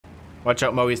Watch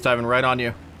out, Mo. He's diving right on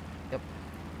you. Yep.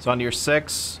 He's on your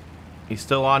 6. He's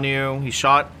still on you. He's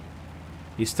shot.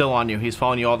 He's still on you. He's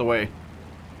following you all the way.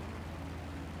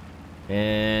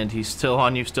 And he's still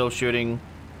on you, still shooting.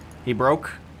 He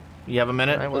broke. You have a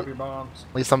minute? I love your bombs.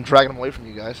 At least I'm dragging him away from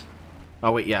you guys.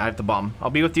 Oh, wait, yeah, I have the bomb.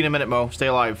 I'll be with you in a minute, Mo. Stay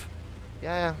alive.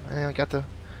 Yeah, I got the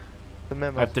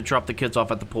memo. I have to drop the kids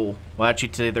off at the pool. Well, actually,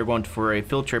 today they're going for a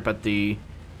field trip at the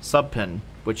sub pin,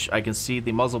 which I can see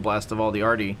the muzzle blast of all the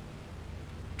arty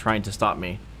trying to stop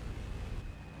me.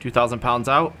 2,000 pounds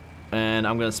out, and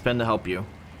I'm going to spin to help you.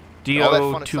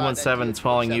 DO217 is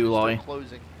following you, Lolly.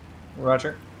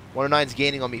 Roger. 109's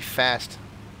gaining on me fast.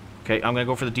 Okay, I'm going to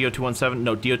go for the DO217.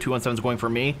 No, DO217 is going for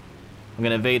me. I'm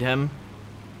going to evade him.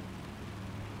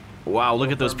 Wow,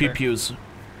 look at those pew-pews.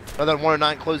 Another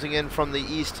 109 closing in from the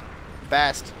east.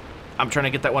 Fast. I'm trying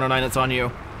to get that 109 that's on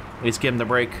you. At least give him the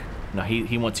break. No,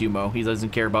 he wants you, Mo. He doesn't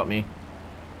care about me.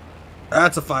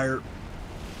 That's a fire.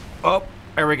 Oh,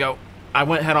 there we go. I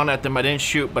went head on at them. I didn't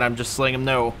shoot, but I'm just letting him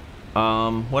know.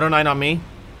 109 on me.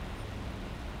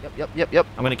 Yep.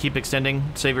 I'm going to keep extending.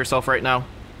 Save yourself right now.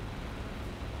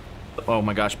 Oh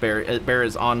my gosh, Bear. Bear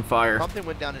is on fire. Something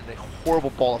went down in a horrible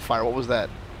ball of fire. What was that?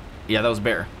 Yeah, that was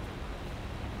Bear.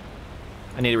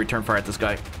 I need to return fire at this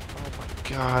guy. Oh my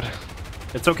god.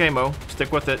 It's okay, Mo.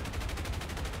 Stick with it.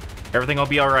 Everything will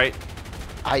be alright.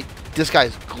 This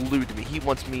guy's glued to me. He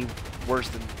wants me worse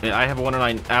than... Yeah, I have a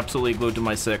 109 absolutely glued to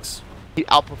my 6. He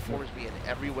outperforms me in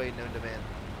every way known to man.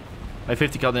 My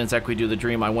 50 cal didn't exactly do the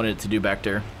dream I wanted it to do back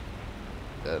there.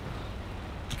 Good.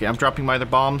 Okay, I'm dropping my other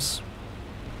bombs.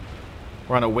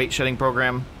 We're on a weight shedding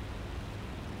program.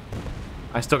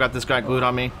 I still got this guy glued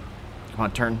on me. Come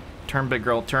on, turn. Turn, big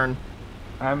girl, turn.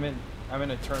 I'm in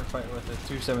a turn fight with a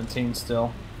 217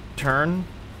 still. Turn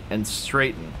and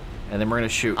straighten. And then we're gonna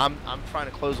shoot. I'm trying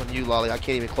to close on you, Lolly. I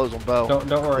can't even close on Bo. Don't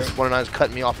worry. This 109's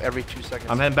cutting me off every 2 seconds.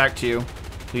 I'm heading back to you.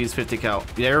 Please, 50 cal.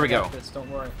 There we go. Don't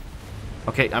worry.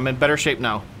 Okay, I'm in better shape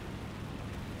now.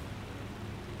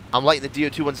 I'm lighting the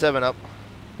DO217 up.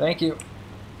 Thank you.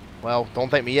 Well, don't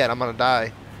thank me yet. I'm gonna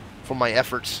die from my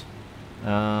efforts.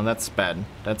 That's bad.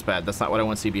 That's bad. That's not what I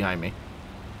want to see behind me.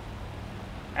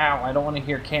 Ow, I don't want to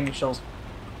hear candy shells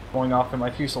going off in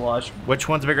my fuselage. Which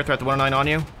one's a bigger threat? The 109 on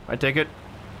you? I take it?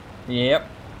 Yep.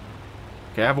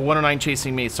 Okay, I have a 109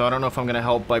 chasing me, so I don't know if I'm going to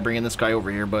help by bringing this guy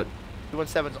over here, but...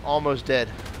 217's almost dead.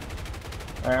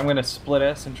 Alright, I'm going to split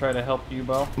S and try to help you,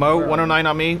 Bo. Mo, 109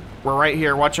 on me. We're right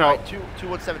here. Watch out. Right,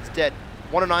 217's dead.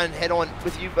 109 head on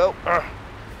with you, Bo.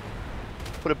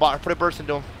 Put a burst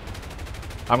into him.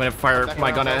 I'm going to fire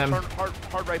my gun at him.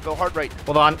 Hard right, Bo. Hard right.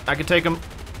 Hold on. I can take him.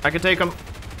 I can take him.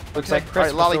 Looks like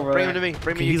Christmas Lolly, over bring there. him to me.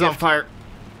 Bring me Okay, he's your on gift. fire.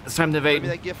 It's time to evade.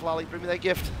 Bring me that gift, Lolly. Bring me that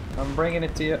gift. I'm bringing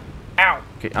it to you. Ow!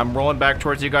 Okay, I'm rolling back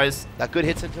towards you guys. Got good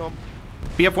hits into him.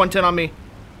 BF-110 on me.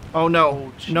 Oh, no.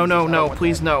 Oh, Jesus, No, I don't no. want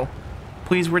Please, that. no.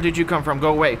 Please, where did you come from?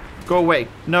 Go away. Go away.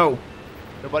 No.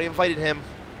 Nobody invited him.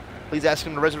 Please ask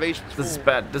him the reservations. This is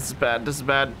bad. This is bad. This is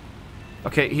bad.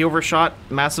 Okay, he overshot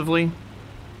massively.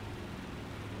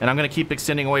 And I'm going to keep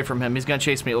extending away from him. He's going to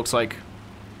chase me, it looks like.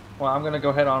 Well, I'm going to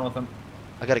go head on with him.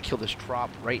 I gotta kill this drop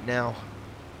right now.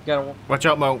 You gotta... Watch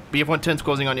out, Mo. BF-110's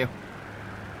closing on you.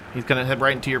 He's going to head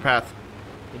right into your path.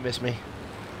 He missed me.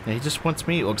 Yeah, he just wants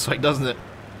me, it looks like, doesn't it?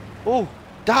 Oh,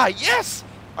 die! Yes!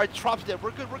 Alright, drop's dead. We're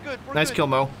good. We're Nice good. kill,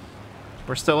 Mo.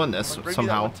 We're still in this, Bring me that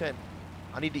somehow. 110.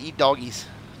 I need to eat doggies.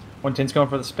 110's going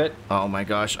for the spit. Oh my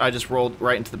gosh, I just rolled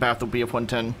right into the path of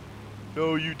BF-110.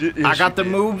 No, you didn't. I got the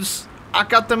moves. I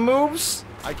got the moves.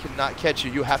 I cannot catch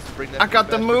you. You have to bring that. I got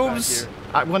the bastard back moves. here.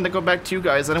 I wanted to go back to you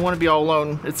guys. I didn't want to be all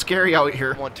alone. It's scary out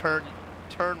here. Come on, turn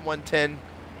 110.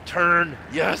 Turn.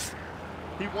 Yes.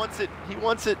 He wants it. He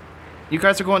wants it. You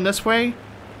guys are going this way?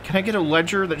 Can I get a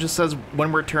ledger that just says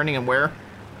when we're turning and where?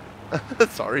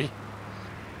 Sorry.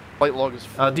 Flight log is.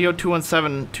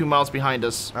 DO217, 2 miles behind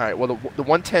us. All right. Well, the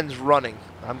 110's running.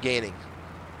 I'm gaining.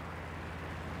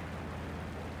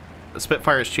 The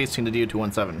Spitfire is chasing the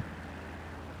DO217.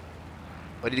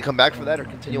 Do I need to come back for that or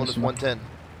continue on this 110?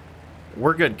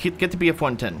 We're good. Get the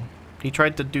BF-110. He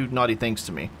tried to do naughty things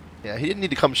to me. Yeah, he didn't need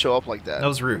to come show up like that. That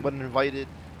was rude. He wasn't invited.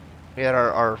 We had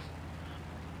our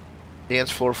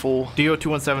dance floor full.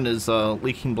 DO217 is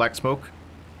leaking black smoke.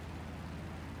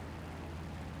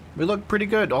 We look pretty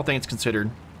good, all things considered.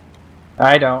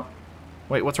 I don't.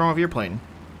 Wait, what's wrong with your plane?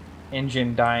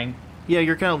 Engine dying. Yeah,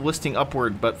 you're kind of listing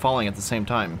upward but falling at the same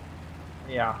time.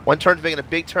 Yeah. One turn's making a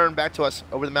big turn back to us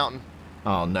over the mountain.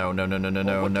 Oh, no. What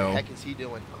the heck is he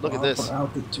doing? Look at this.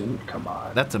 Altitude, come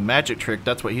on. That's a magic trick.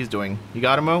 That's what he's doing. You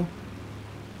got him, Mo?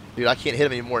 Dude, I can't hit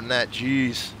him any more than that.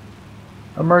 Jeez.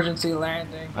 Emergency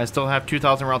landing. I still have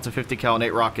 2,000 rounds of 50 cal and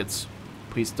 8 rockets.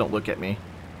 Please don't look at me.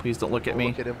 Please don't look at Don't me.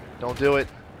 look at him. Don't do it.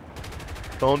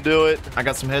 Don't do it. I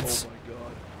got some hits. Oh my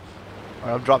god.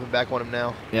 Alright, I'm dropping back on him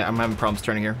now. Yeah, I'm having problems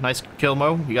turning here. Nice kill,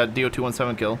 Mo. You got a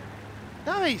DO217 kill.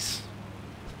 Nice.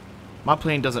 My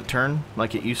plane doesn't turn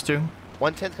like it used to.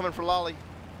 110's coming for Lolly.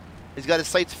 He's got his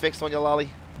sights fixed on you, Lolly.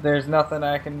 There's nothing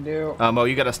I can do. Mo,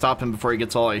 you gotta stop him before he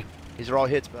gets ollie. These are all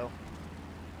hits, Bo.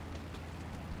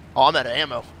 Oh, I'm out of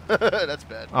ammo. That's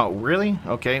bad. Oh, really?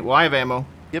 Okay, well, I have ammo.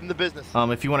 Give him the business.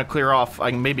 If you want to clear off, I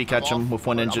can maybe catch him with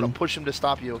one I'm engine. gonna push him to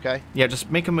stop you, okay? Yeah,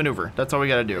 just make a maneuver. That's all we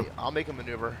gotta do. Okay, I'll make a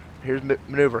maneuver. Here's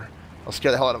maneuver. I'll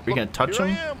scare the hell out of him. Are you gonna touch Here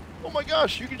him? I am. Oh my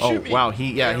gosh, you can Oh, shoot me. wow,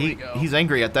 There we go. he's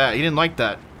angry at that. He didn't like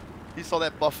that. He saw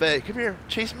that buffet. Come here,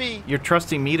 chase me. You're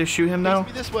trusting me to shoot him now?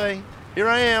 Chase me this way. Here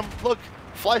I am. Look,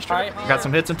 fly straight up in the Got air.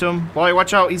 some hits into him. Wally,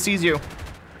 watch out. He sees you.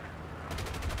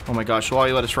 Oh my gosh,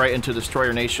 Wally let us right into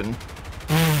Destroyer Nation.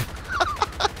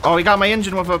 Oh, he got my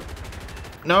engine with a...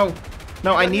 No.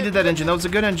 No, I needed that engine. That was a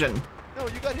good engine. No,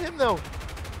 you got him though.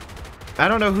 I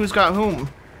don't know who's got whom.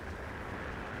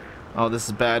 Oh, this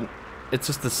is bad. It's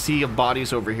just the sea of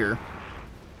bodies over here.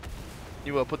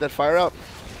 You put that fire out?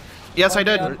 Yes, I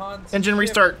did. on Han's Engine ship.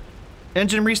 restart.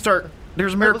 Engine restart.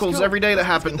 There's miracles go. every day that Let's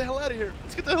happen. get the hell out of here.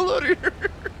 Let's get the hell out of here.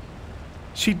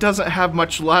 She doesn't have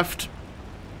much left,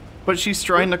 but she's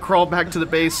trying to crawl back to the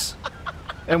base.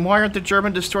 And why aren't the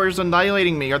German destroyers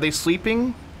annihilating me? Are they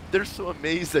sleeping? They're so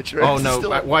amazed that you're Oh actually no,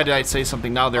 still why did I say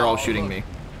something? Now they're all Oh, shooting look. me.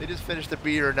 They just finished the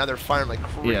beer and now they're firing like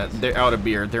crazy. Yeah, they're out of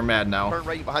beer. They're mad now. Turn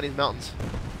right behind these mountains.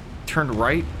 Turned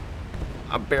right?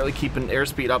 I'm barely keeping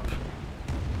airspeed up.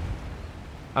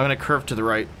 I'm gonna curve to the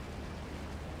right.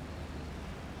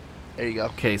 There you go.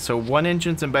 Okay, so one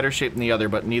engine's in better shape than the other,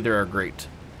 but neither are great.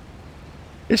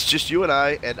 It's just you and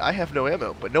I have no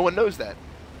ammo, but no one knows that.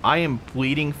 I am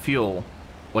bleeding fuel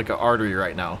like an artery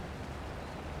right now.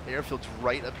 The airfield's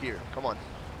right up here. Come on.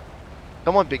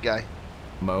 Come on, big guy.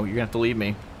 Mo, you're gonna have to leave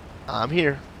me. I'm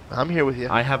here. I'm here with you.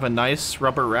 I have a nice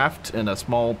rubber raft and a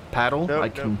small paddle. No, I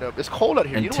can no. It's cold out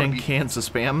here. and You don't 10 want to be. cans of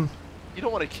spam. You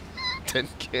don't want to. 10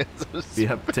 cans. Of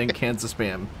Yep, 10 cans of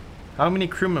spam. How many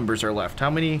crew members are left? How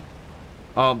many?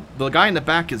 The guy in the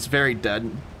back is very dead,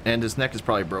 and his neck is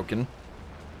probably broken.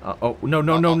 Oh no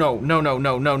no no no no no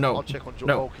no no no. I'll check on Joe.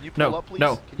 No, Oh, can you pull no, up, please?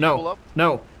 no, Can you no, pull up?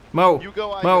 no, Mo, You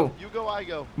go, I Mo, go. You go, I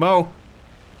go. Mo.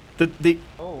 The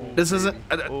Oh, this isn't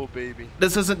Oh, baby.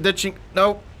 this isn't ditching.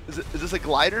 No, Is this a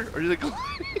glider or is it a glider?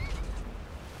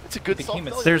 It's a good It soft became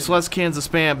a- belly there's landing. less cans of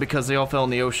spam because they all fell in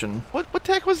the ocean. What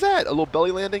the heck was that? A little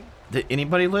belly landing? Did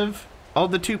anybody live? Oh,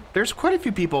 there's quite a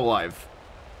few people alive.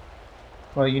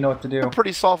 well, you know what to do. A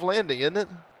pretty soft landing, isn't it?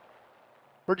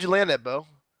 Where'd you land at, Bo?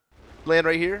 Land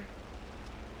right here?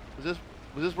 Was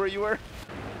this where you were?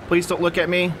 Please don't look at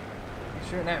me. He's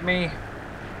shooting at me.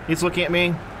 He's looking at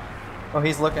me. Oh,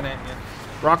 he's looking at you.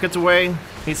 Rockets away.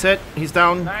 He's hit. He's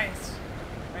down. Nice.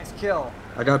 Nice kill.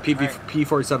 I got a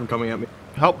P-47 coming at me.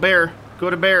 Help Bear. Go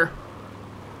to Bear.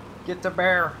 Get the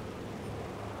bear.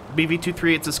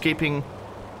 BV-23, it's escaping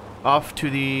off to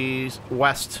the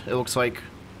west, it looks like.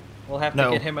 We'll have to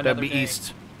No, get him another that'd be day.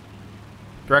 east.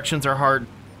 Directions are hard.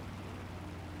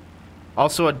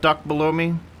 Also a duck below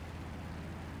me.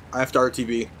 I have to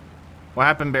RTB. What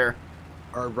happened, Bear?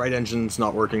 Our right engine's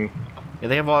not working. Yeah,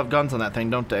 they all have guns on that thing,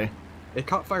 don't they? It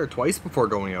caught fire twice before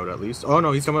going out, at least. Oh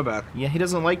no, he's coming back. Yeah, he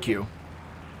doesn't like you.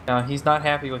 No, he's not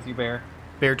happy with you, bear.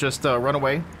 Bear, just run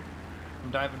away.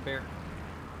 I'm diving, bear.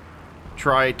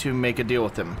 Try to make a deal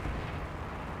with him.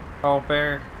 Oh,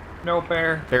 bear. No,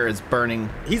 bear. Bear is burning.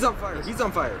 He's on fire. He's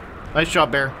on fire. Nice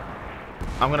job, Bear.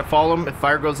 I'm gonna follow him. If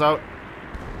fire goes out,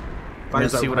 I'm gonna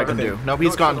Fire's see out. what I can Okay. do. Nope,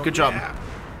 he's gone. shut Good up. job. Yeah.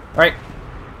 All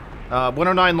right.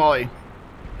 109 Lolly.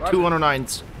 Roger. 2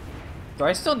 109s. Do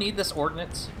I still need this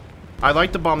ordnance? I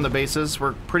like to bomb the bases.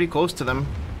 We're pretty close to them.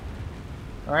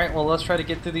 All right. Well, let's try to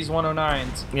get through these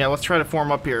 109s. Yeah, let's try to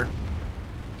form up here.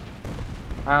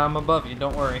 I'm above you.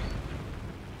 Don't worry.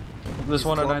 This He's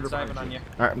 109's kilometer diving behind on you.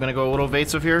 Alright, I'm gonna go a little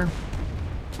evasive here.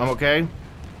 I'm okay.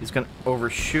 He's gonna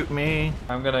overshoot me.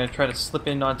 I'm gonna try to slip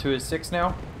in onto his 6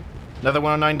 now. Another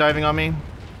 109 diving on me.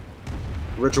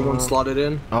 Richard one slotted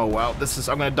in. Oh wow,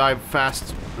 I'm gonna dive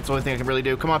fast. That's the only thing I can really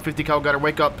do. Come on, 50 cal, gotta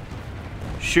wake up.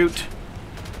 Shoot.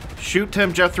 Shoot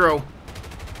him, Jethro.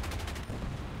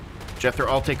 Jethro,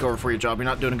 I'll take over for your job. You're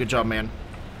not doing a good job, man.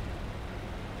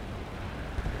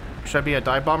 Should I be a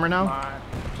dive bomber Come now? on.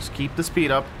 Just keep the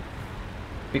speed up.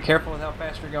 Be careful with how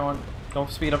fast you're going. Don't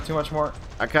speed up too much more.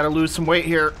 I gotta lose some weight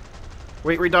here.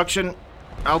 Weight reduction.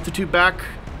 Altitude back.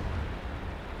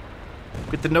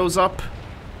 Get the nose up.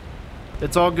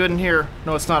 It's all good in here.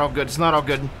 No, it's not all good. It's not all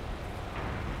good.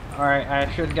 All right.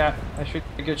 I should get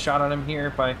a good shot on him here.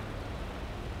 By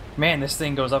man, this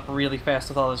thing goes up really fast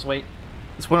with all this weight.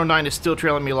 This 109 is still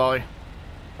trailing me, Lolly.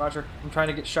 Roger. I'm trying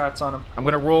to get shots on him. I'm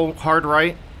gonna roll hard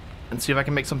right and see if I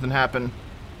can make something happen.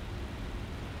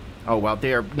 Oh wow,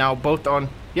 they are now both on.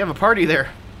 You have a party there.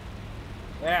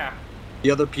 Yeah.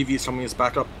 The other PV is telling me it's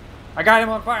back up. I got him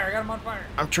on fire. I got him on fire.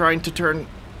 I'm trying to turn.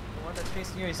 The one that's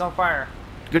chasing you, he's on fire.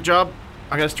 Good job.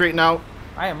 I gotta straighten out.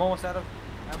 I'm almost out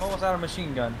of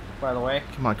machine gun, by the way.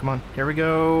 Come on, come on. Here we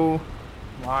go.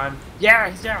 Come on. Yeah,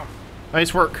 he's down.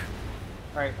 Nice work.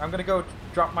 Alright, I'm gonna go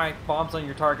drop my bombs on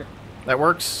your target. That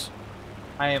works.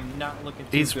 I am not looking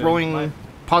too He's good. rolling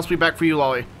possibly back for you,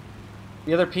 Lolly.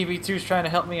 The other PV-2 is trying to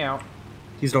help me out.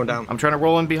 He's going down. I'm trying to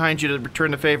roll in behind you to return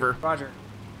the favor. Roger.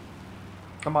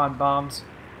 Come on, bombs.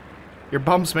 Your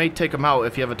bumps may take them out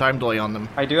if you have a time delay on them.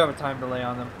 I do have a time delay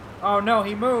on them. Oh no,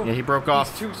 he moved. Yeah, he broke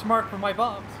off. He's too smart for my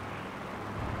bombs.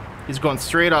 He's going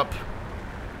straight up.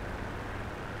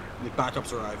 The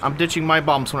backups arrived. I'm ditching my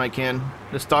bombs when I can.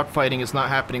 This dogfighting is not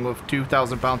happening with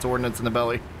 2,000 pounds of ordnance in the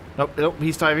belly. Nope, nope,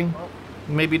 he's diving. Oh.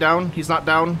 Maybe down. He's not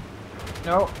down.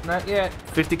 No, not yet.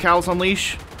 50 cows on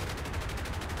leash.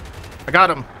 I got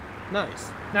him.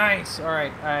 Nice. Nice.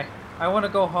 Alright, I want to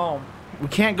go home. We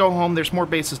can't go home. There's more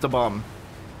bases to bomb.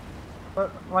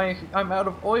 But I'm out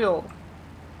of oil.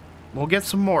 We'll get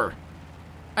some more.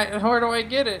 Where do I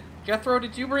get it? Jethro,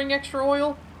 did you bring extra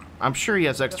oil? I'm sure he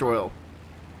has extra oil.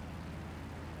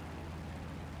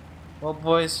 Well,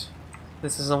 boys,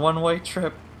 this is a one-way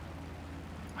trip.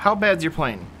 How bad's your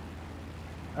plane?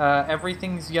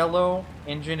 Everything's yellow,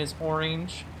 engine is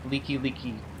orange,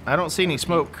 leaky. I don't see any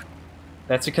smoke.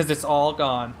 That's because it's all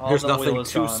gone. All There's the nothing oil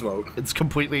is to gone. smoke. It's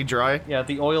completely dry. Yeah,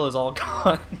 the oil is all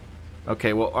gone.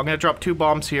 Okay, well, I'm going to drop 2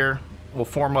 bombs here. We'll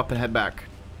form up and head back.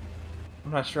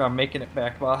 I'm not sure I'm making it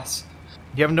back, boss.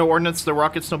 You have no ordnance, no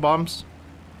rockets, no bombs?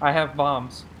 I have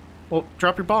bombs. Well,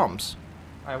 drop your bombs.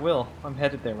 I will. I'm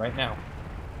headed there right now.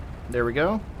 There we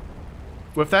go.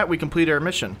 With that, we complete our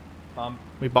mission.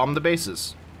 We bombed the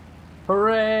bases.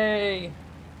 Hooray!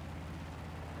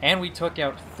 And we took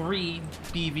out 3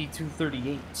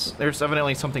 PV-238s. There's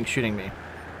evidently something shooting me.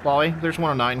 Lolly, there's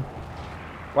 109.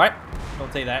 What?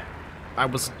 Don't say that. I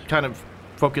was kind of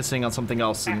focusing on something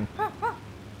else and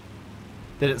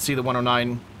didn't see the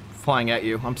 109 flying at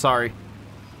you. I'm sorry.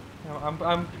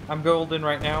 No, I'm golden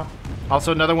right now.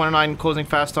 Also, another 109 closing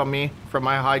fast on me from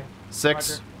my high 6.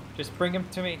 Roger. Just bring him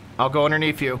to me. I'll go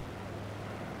underneath you.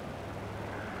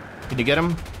 Can you get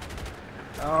him?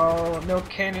 Oh, no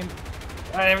cannon.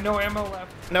 I have no ammo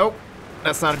left. Nope.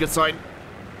 That's not a good sign.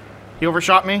 He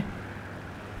overshot me.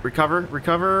 Recover.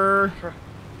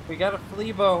 We got a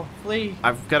flea bow. Flee.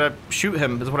 I've got to shoot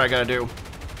him is what I got to do.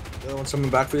 The other one's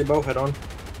coming back for you, Bo. Head on.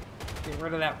 Get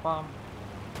rid of that bomb.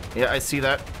 Yeah, I see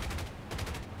that.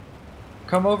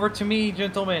 Come over to me,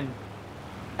 gentlemen.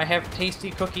 I have tasty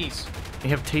cookies. You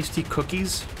have tasty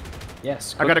cookies?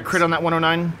 Yes. I got a cookies. crit on that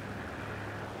 109.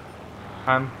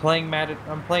 I'm playing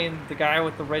the guy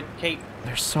with the red cape.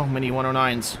 There's so many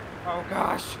 109s. Oh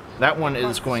gosh. That one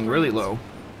is going really low.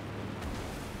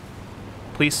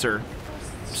 Please, sir,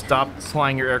 stop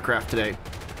flying your aircraft today.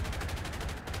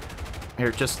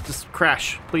 Here, just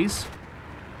crash, please.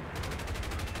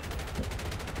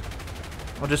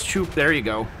 I'll just shoot. There you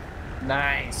go.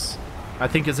 Nice. I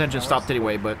think his engine stopped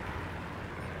anyway, but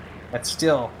That's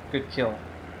still good kill.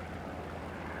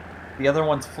 The other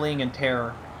one's fleeing in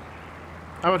terror.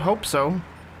 I would hope so.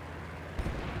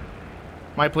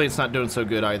 My plane's not doing so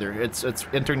good either. It's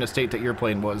entering the state that your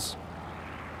plane was.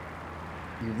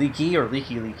 You leaky or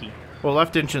leaky? Well,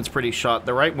 left engine's pretty shot.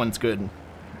 The right one's good.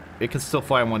 It can still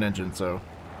fly on one engine, so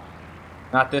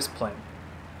Not this plane.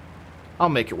 I'll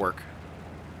make it work.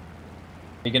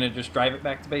 You gonna just drive it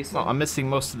back to base? Well, then? I'm missing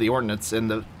most of the ordnance and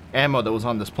the ammo that was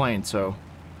on this plane, so...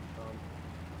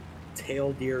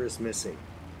 Tail gear is missing.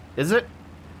 Is it?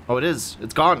 Oh, it is.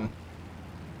 It's gone.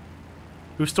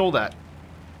 Who stole that?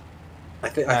 I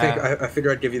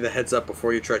figured I'd give you the heads up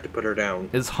before you tried to put her down.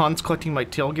 Is Hans collecting my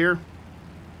tail gear?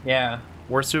 Yeah.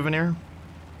 War souvenir?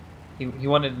 He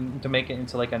wanted to make it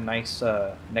into like a nice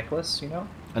necklace, you know?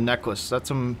 A necklace. That's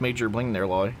some major bling there,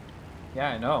 Lolly. Yeah,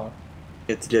 I know.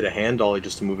 It's did a hand dolly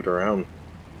just to move it around.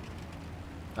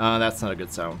 That's not a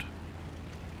good sound.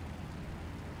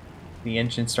 The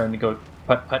engine's starting to go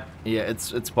putt-putt. Yeah,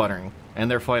 it's buttering. And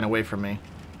they're flying away from me.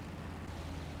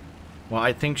 Well,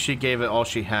 I think she gave it all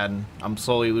she had. I'm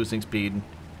slowly losing speed.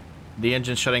 The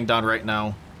engine's shutting down right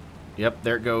now. Yep,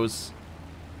 there it goes.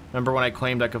 Remember when I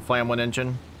claimed I could fly on one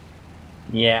engine?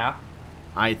 Yeah.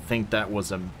 I think that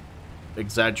was an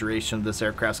exaggeration of this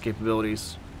aircraft's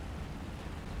capabilities.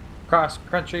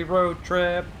 Cross-country road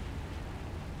trip.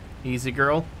 Easy,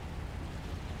 girl.